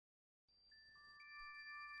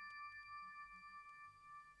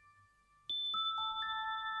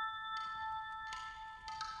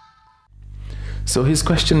So his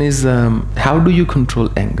question is, how do you control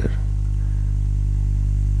anger?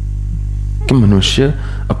 कि मनुष्य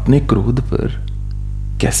अपने क्रोध पर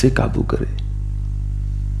कैसे काबू करे।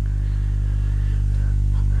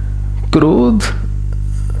 क्रोध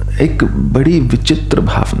एक बड़ी विचित्र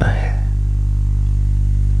भावना है।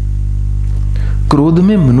 क्रोध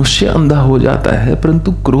में मनुष्य अंधा हो जाता है,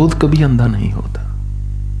 परंतु क्रोध कभी अंधा नहीं होता।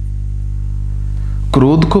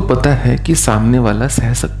 क्रोध को पता है कि सामने वाला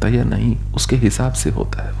सह सकता या नहीं, उसके हिसाब से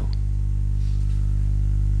होता है वो।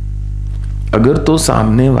 अगर तो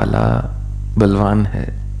सामने वाला बलवान है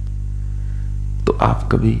तो आप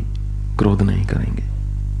कभी क्रोध नहीं करेंगे।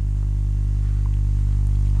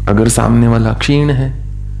 अगर सामने वाला क्षीण है,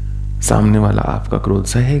 सामने वाला आपका क्रोध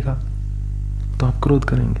सहेगा, तो आप क्रोध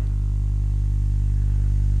करेंगे।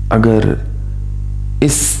 अगर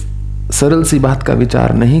इस सरल सी बात का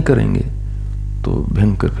विचार नहीं करेंगे तो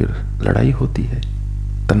भयंकर फिर लड़ाई होती है,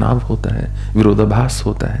 तनाव होता है, विरोधाभास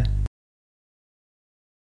होता है।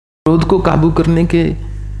 क्रोध को काबू करने के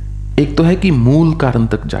एक तो है कि मूल कारण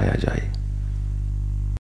तक जाया जाए।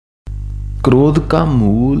 क्रोध का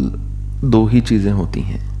मूल दो ही चीजें होती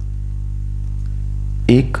हैं।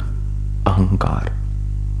 एक अहंकार।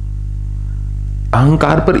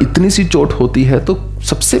 अहंकार पर इतनी सी चोट होती है तो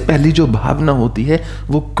सबसे पहली जो भावना होती है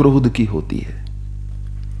वो क्रोध की होती है।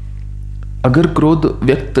 अगर क्रोध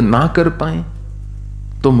व्यक्त ना कर पाए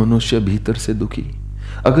तो मनुष्य भीतर से दुखी,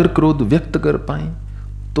 अगर क्रोध व्यक्त कर पाए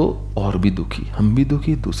तो और भी दुखी, हम भी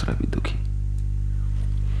दुखी, दूसरा भी दुखी।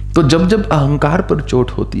 तो जब जब अहंकार पर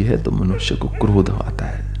चोट होती है तो मनुष्य को क्रोध आता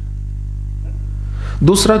है।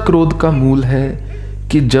 दूसरा क्रोध का मूल है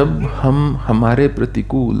कि जब हम हमारे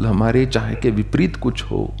प्रतिकूल, हमारे चाहे के विपरीत कुछ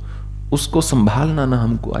हो, उसको संभालना ना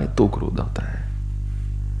हमको आए तो क्रोध आता है।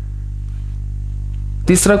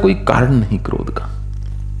 तीसरा कोई कारण नहीं क्रोध का।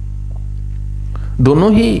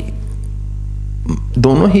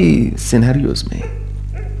 दोनों ही सिनेरियोज में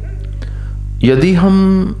यदि हम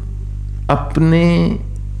अपने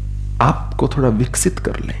आप को थोड़ा विकसित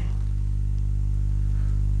कर लें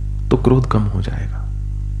तो क्रोध कम हो जाएगा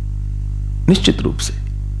निश्चित रूप से।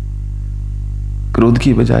 क्रोध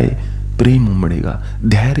की बजाय प्रेम उमड़ेगा,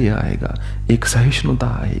 धैर्य आएगा, एक सहिष्णुता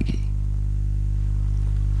आएगी।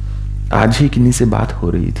 आज ही किन्हीं से बात हो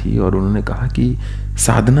रही थी और उन्होंने कहा कि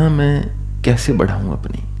साधना मैं कैसे बढ़ाऊं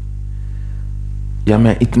अपनी, या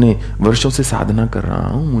मैं इतने वर्षों से साधना कर रहा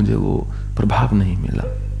हूं, मुझे वो प्रभाव नहीं मिला।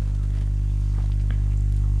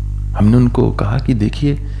 हमने उनको कहा कि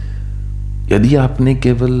देखिए, यदि आपने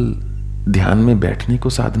केवल ध्यान में बैठने को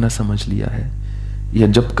साधना समझ लिया है या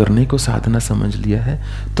जप करने को साधना समझ लिया है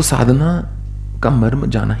तो साधना का मर्म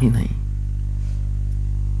जाना ही नहीं।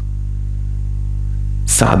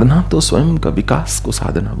 साधना तो स्वयं का विकास को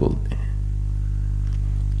साधना बोलते हैं,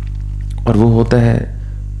 और वो होता है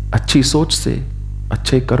अच्छी सोच से,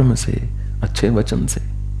 अच्छे कर्म से, अच्छे वचन से।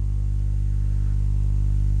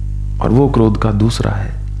 और वो क्रोध का दूसरा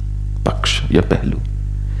है पक्ष या पहलू,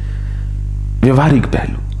 व्यवहारिक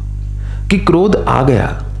पहलू, कि क्रोध आ गया,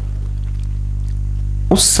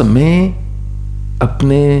 उस समय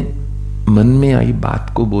अपने मन में आई बात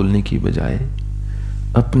को बोलने की बजाय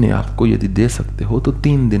अपने आप को यदि दे सकते हो तो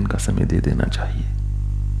 3 दिन का समय दे देना चाहिए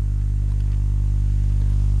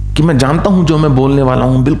कि मैं जानता हूं जो मैं बोलने वाला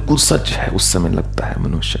हूं बिल्कुल सच है। उस समय लगता है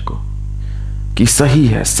मनुष्य को कि सही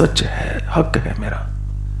है, सच है, हक है मेरा,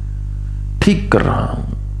 ठीक कर रहा हूं।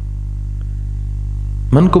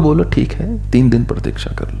 मन को बोलो ठीक है, 3 दिन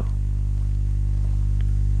प्रतीक्षा कर लो।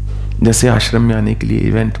 जैसे आश्रम में आने के लिए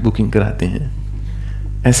इवेंट बुकिंग कराते हैं,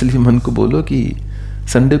 ऐसे लिए मन को बोलो कि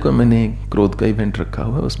संडे को मैंने क्रोध का इवेंट रखा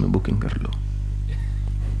हुआ है, उसमें बुकिंग कर लो,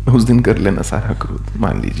 उस दिन कर लेना सारा क्रोध,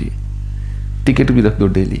 मान लीजिए। टिकट भी रख दो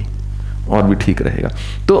डेली, और भी ठीक रहेगा।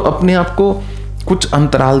 तो अपने आप को कुछ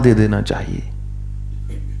अंतराल दे देना चाहिए।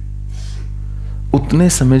 उतने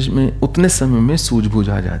समय में सूझबूझ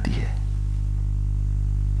आ जाती है,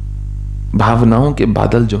 भावनाओं के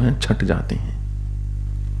बादल जो हैं छट जाते हैं,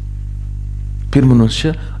 फिर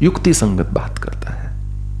मनुष्य युक्ति संगत बात करता है।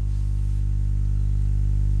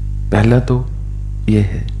 पहला तो यह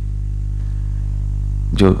है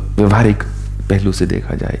जो व्यवहारिक पहलू से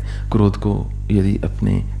देखा जाए, क्रोध को यदि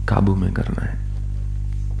अपने काबू में करना है।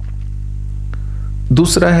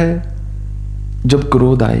 दूसरा है जब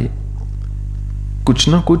क्रोध आए, कुछ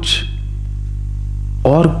ना कुछ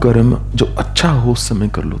और कर्म जो अच्छा हो उस समय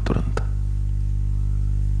कर लो तुरंत,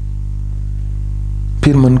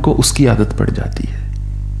 फिर मन को उसकी आदत पड़ जाती है।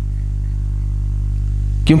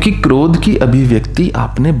 क्योंकि क्रोध की अभिव्यक्ति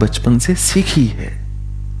आपने बचपन से सीखी है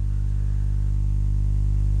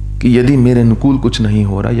कि यदि मेरे अनुकूल कुछ नहीं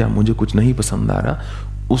हो रहा या मुझे कुछ नहीं पसंद आ रहा,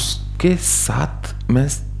 उसके साथ मैं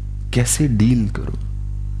कैसे डील करूं,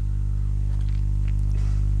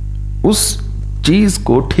 उस चीज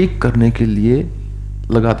को ठीक करने के लिए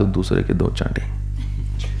लगा दो दूसरे के 2 चांटे।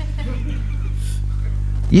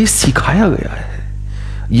 ये सिखाया गया है।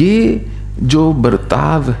 ये जो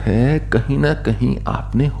बर्ताव है कहीं ना कहीं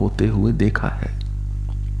आपने होते हुए देखा है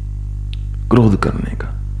क्रोध करने का,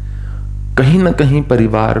 कहीं ना कहीं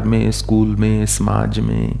परिवार में, स्कूल में, समाज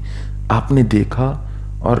में आपने देखा,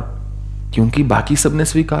 और क्योंकि बाकी सबने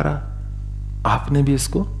स्वीकारा, आपने भी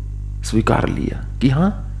इसको स्वीकार लिया कि हां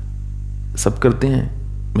सब करते हैं,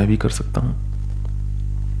 मैं भी कर सकता हूं।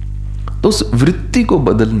 तो उस वृत्ति को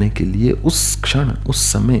बदलने के लिए उस क्षण, उस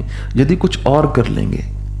समय यदि कुछ और कर लेंगे,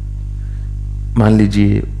 मान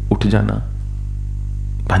लीजिए उठ जाना,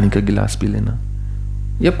 पानी का गिलास पी लेना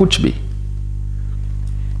या कुछ भी,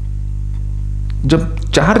 जब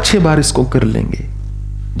 4-6 बार इसको कर लेंगे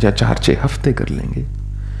या 4-6 हफ्ते कर लेंगे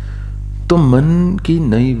तो मन की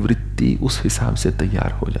नई वृत्ति उस हिसाब से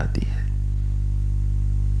तैयार हो जाती है।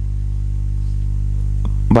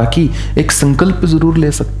 बाकी एक संकल्प जरूर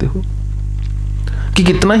ले सकते हो कि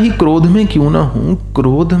कितना ही क्रोध में क्यों ना हूं,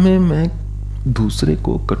 क्रोध में मैं दूसरे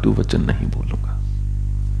को कटु वचन नहीं बोलूंगा।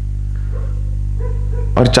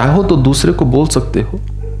 और चाहो तो दूसरे को बोल सकते हो,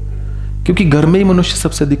 क्योंकि घर में ही मनुष्य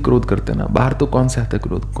सबसे अधिक क्रोध करते ना, बाहर तो कौन सहता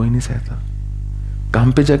क्रोध, कोई नहीं सहता।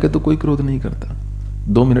 काम पे जाके तो कोई क्रोध नहीं करता,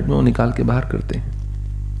 2 मिनट में वो निकाल के बाहर करते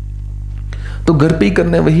हैं। तो घर पे ही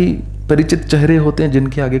करने वही परिचित चेहरे होते हैं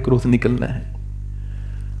जिनके आगे क्रोध निकलना है।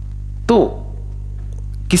 तो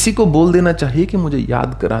किसी को बोल देना चाहिए कि मुझे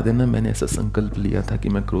याद करा देना, मैंने ऐसा संकल्प लिया था कि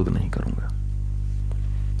मैं क्रोध नहीं करूंगा।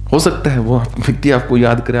 हो सकता है वो व्यक्ति आपको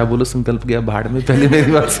याद करे, आप बोलो संकल्प गया भाड़ में, पहले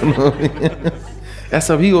मेरी बात सुनो।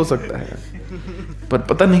 ऐसा भी हो सकता है, पर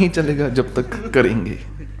पता नहीं चलेगा जब तक करेंगे,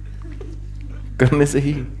 करने से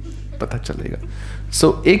ही पता चलेगा।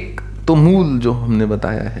 सो एक तो मूल जो हमने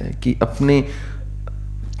बताया है कि अपने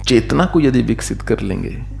चेतना को यदि विकसित कर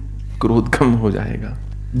लेंगे, क्रोध कम हो जाएगा।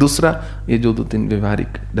 दूसरा, ये जो 2-3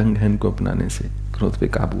 व्यवहारिक ढंग हैं, इनको अपनाने से क्रोध पे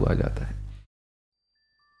काबू आ जाता है।